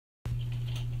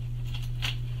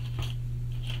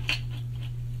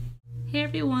Hey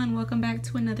everyone, welcome back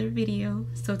to another video.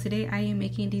 So today I am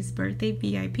making these birthday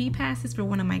VIP passes for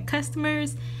one of my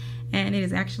customers, and it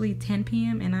is actually 10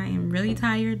 p.m. and I am really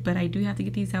tired, but I do have to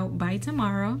get these out by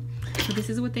tomorrow. So this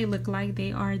is what they look like.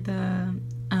 They are the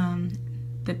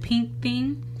pink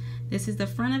thing. This is the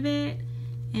front of it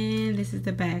and this is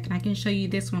the back, and I can show you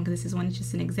this one because this is one, it's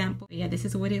just an example. But yeah, this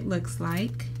is what it looks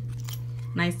like.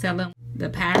 And I sell them the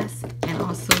pass and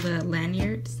also the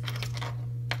lanyards.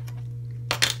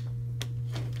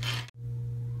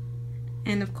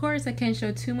 And of course I can't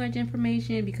show too much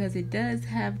information because it does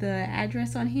have the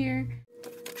address on here.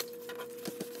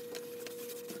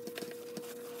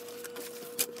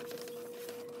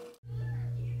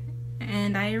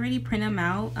 And I already print them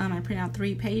out. I print out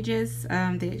 3 pages.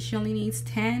 She only needs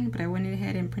 10, but I went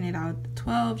ahead and printed out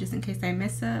 12 just in case I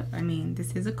mess up. I mean,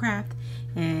 this is a craft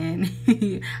and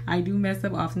I do mess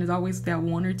up often. There's always that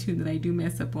 1 or 2 that I do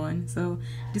mess up on. So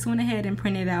just went ahead and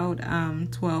printed out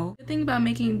 12. The thing about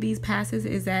making these passes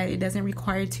is that it doesn't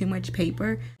require too much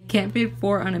paper. Can't fit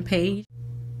 4 on a page.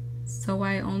 So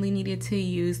I only needed to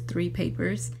use 3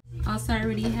 papers. Also, I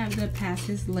already have the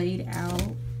passes laid out.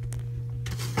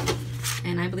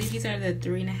 And I believe these are the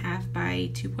 3.5 by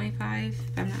 2.5,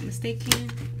 if I'm not mistaken.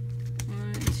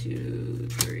 1, 2,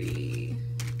 3,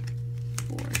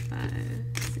 4, 5,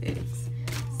 6,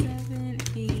 7,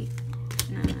 8,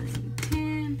 9,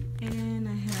 10. And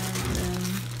I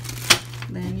have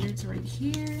the lanyards right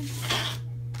here.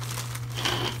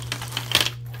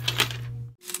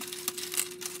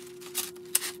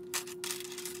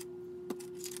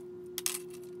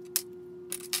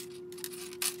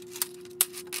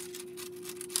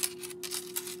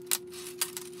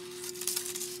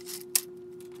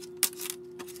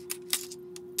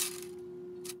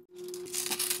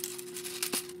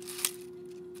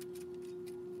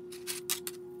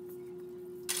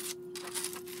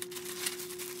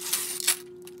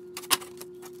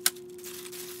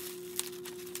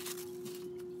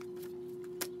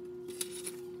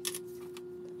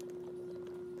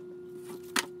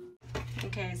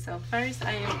 Okay, so first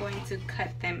I am going to cut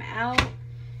them out.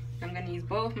 I'm going to use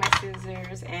both my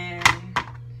scissors and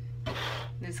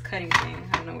this cutting thing.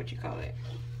 I don't know what you call it.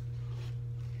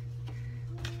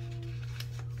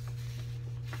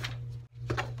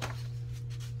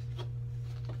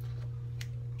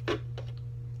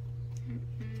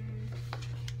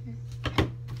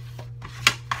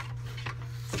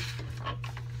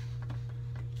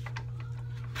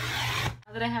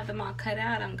 Now that I have them all cut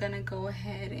out, I'm gonna go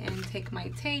ahead and take my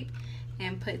tape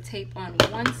and put tape on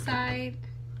one side.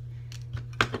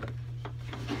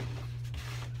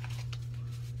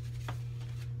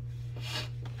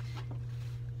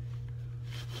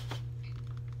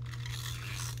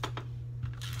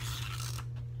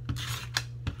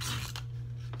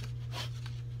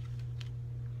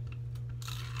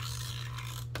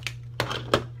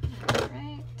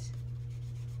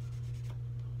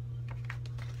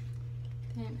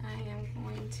 Then I am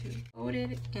going to fold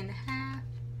it in half.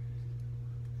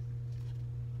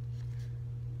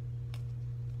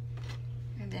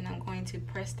 And then I'm going to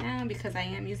press down because I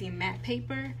am using matte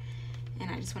paper.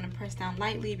 And I just want to press down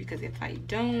lightly because if I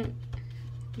don't,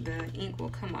 the ink will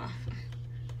come off.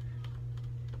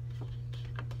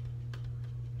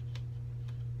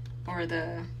 Or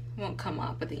the won't come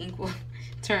off, but the ink will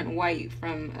turn white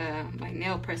from my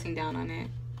nail pressing down on it.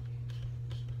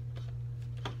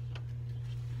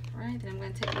 Alright, then I'm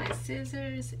going to take my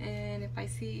scissors, and if I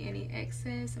see any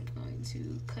excess, I'm going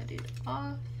to cut it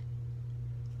off.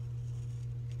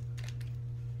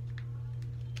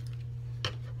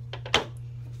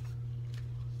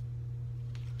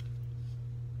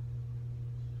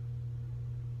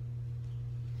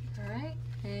 Alright,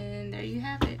 and there you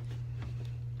have it.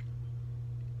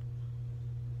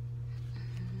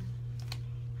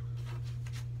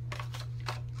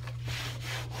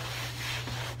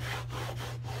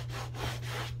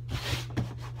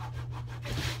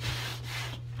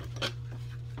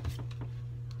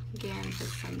 Again, put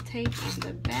some tape on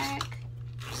the back.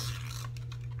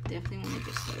 Definitely want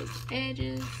to get those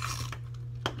edges.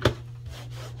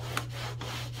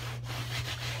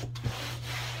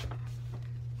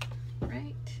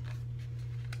 Right.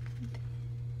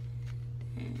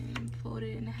 And fold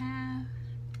it in half.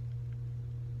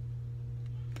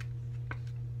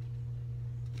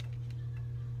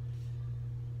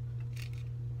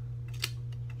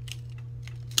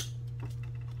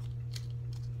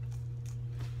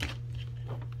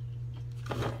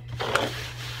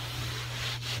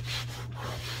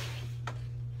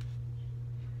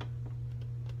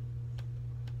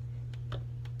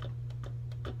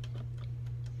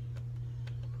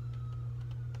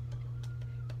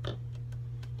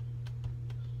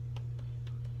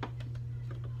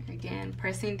 again,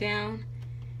 pressing down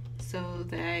so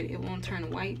that it won't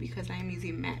turn white because I'm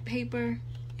using matte paper,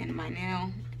 and my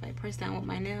nail, if I press down with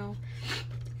my nail,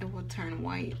 it will turn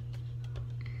white.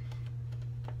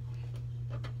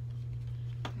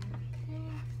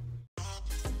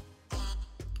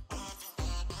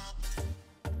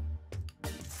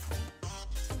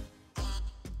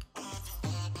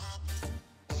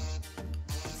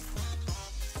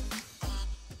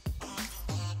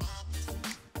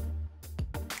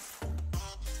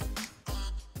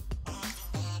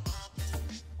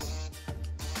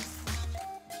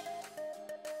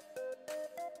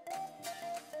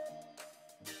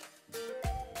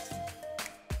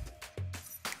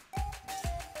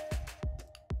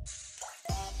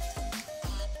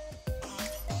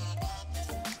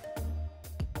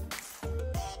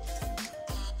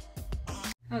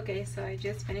 Okay, so I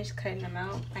just finished cutting them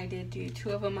out. I did do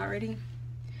 2 of them already.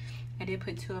 I did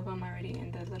put 2 of them already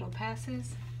in the little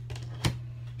passes.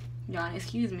 Y'all,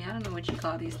 excuse me, I don't know what you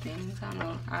call these things.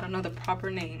 I don't know the proper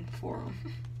name for them.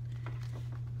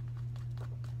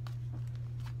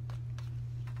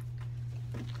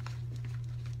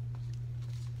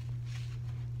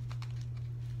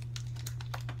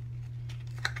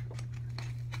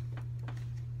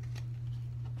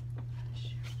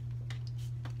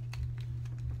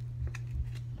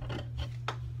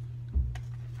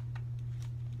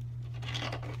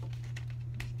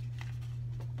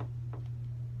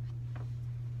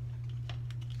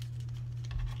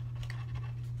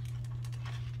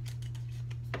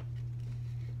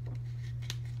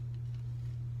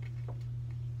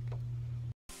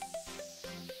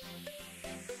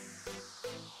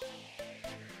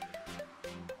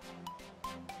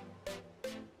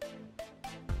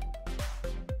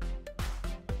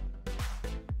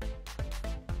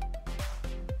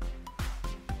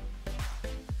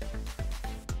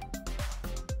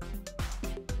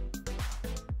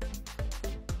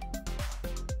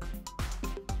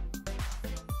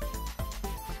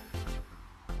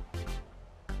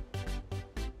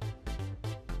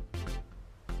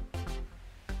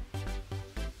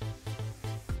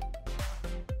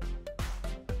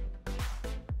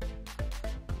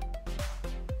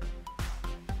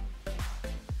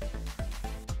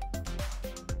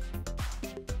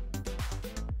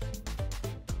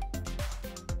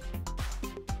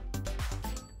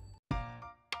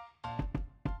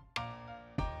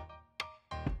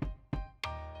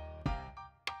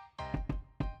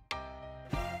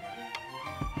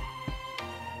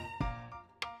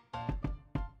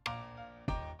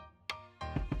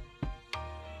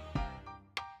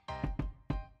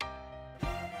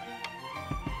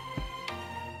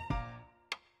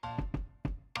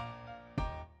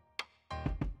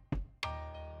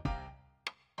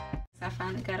 I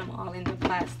finally got them all in the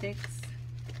plastics.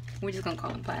 We're just gonna call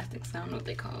them plastics. I don't know what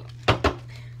they call it.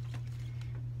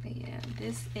 But yeah,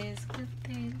 this is what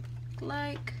they look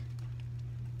like.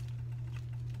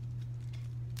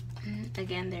 And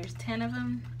again, there's 10 of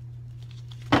them.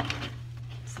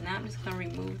 So now I'm just gonna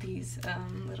remove these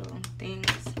little things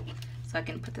so I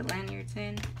can put the lanyards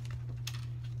in.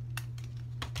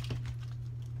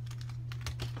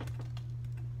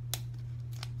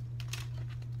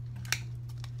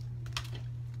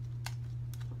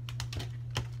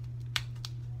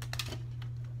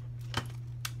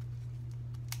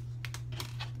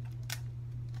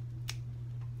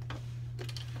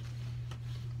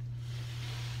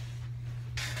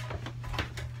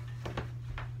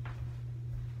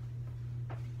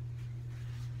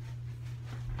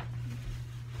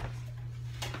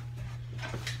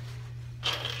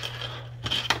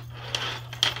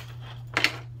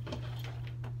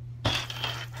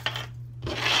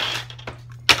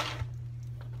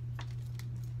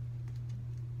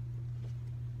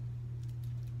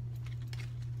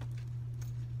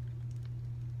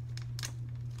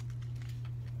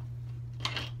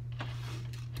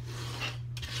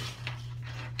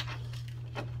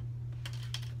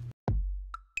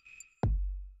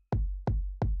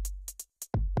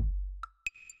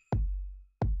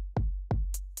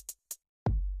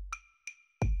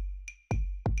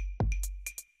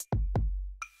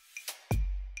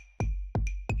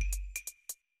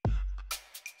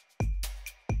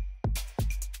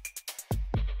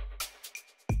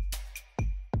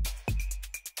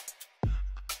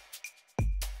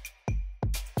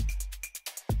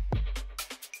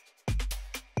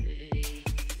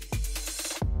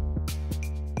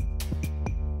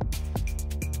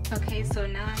 Okay, so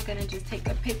now I'm gonna just take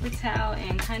a paper towel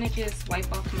and kind of just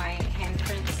wipe off my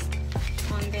handprints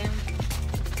on them.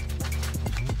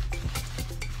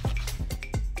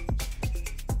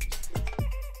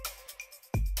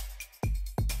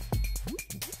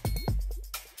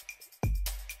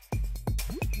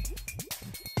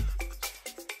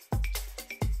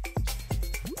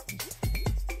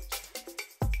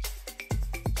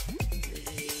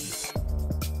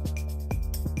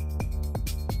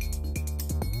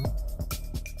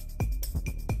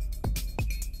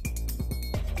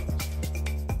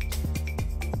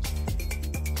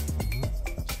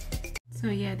 So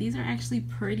yeah, these are actually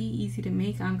pretty easy to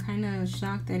make. I'm kind of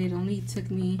shocked that it only took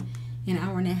me an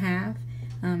hour and a half.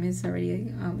 It's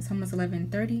already it's almost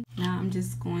 11:30. Now I'm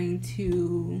just going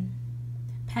to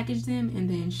package them and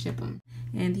then ship them.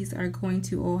 And these are going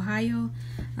to Ohio.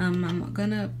 I'm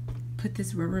gonna put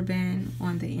this rubber band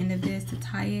on the end of this to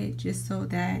tie it, just so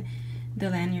that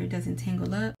the lanyard doesn't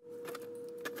tangle up.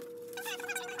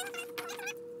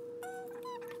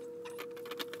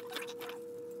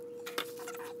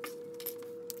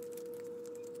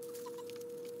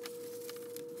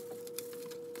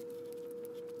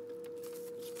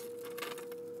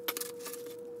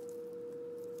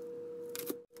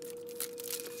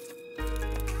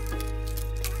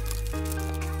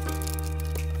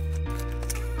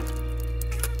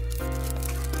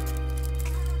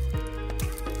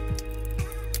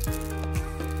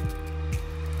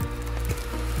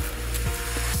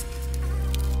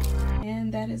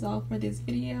 That is all for this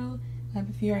video.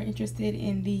 If you are interested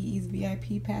in these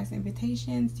VIP pass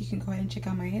invitations, you can go ahead and check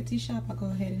out my Etsy shop. I'll go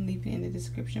ahead and leave it in the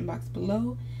description box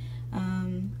below.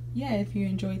 Yeah, if you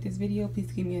enjoyed this video,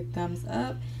 please give me a thumbs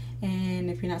up,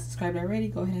 and if you're not subscribed already,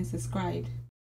 go ahead and subscribe.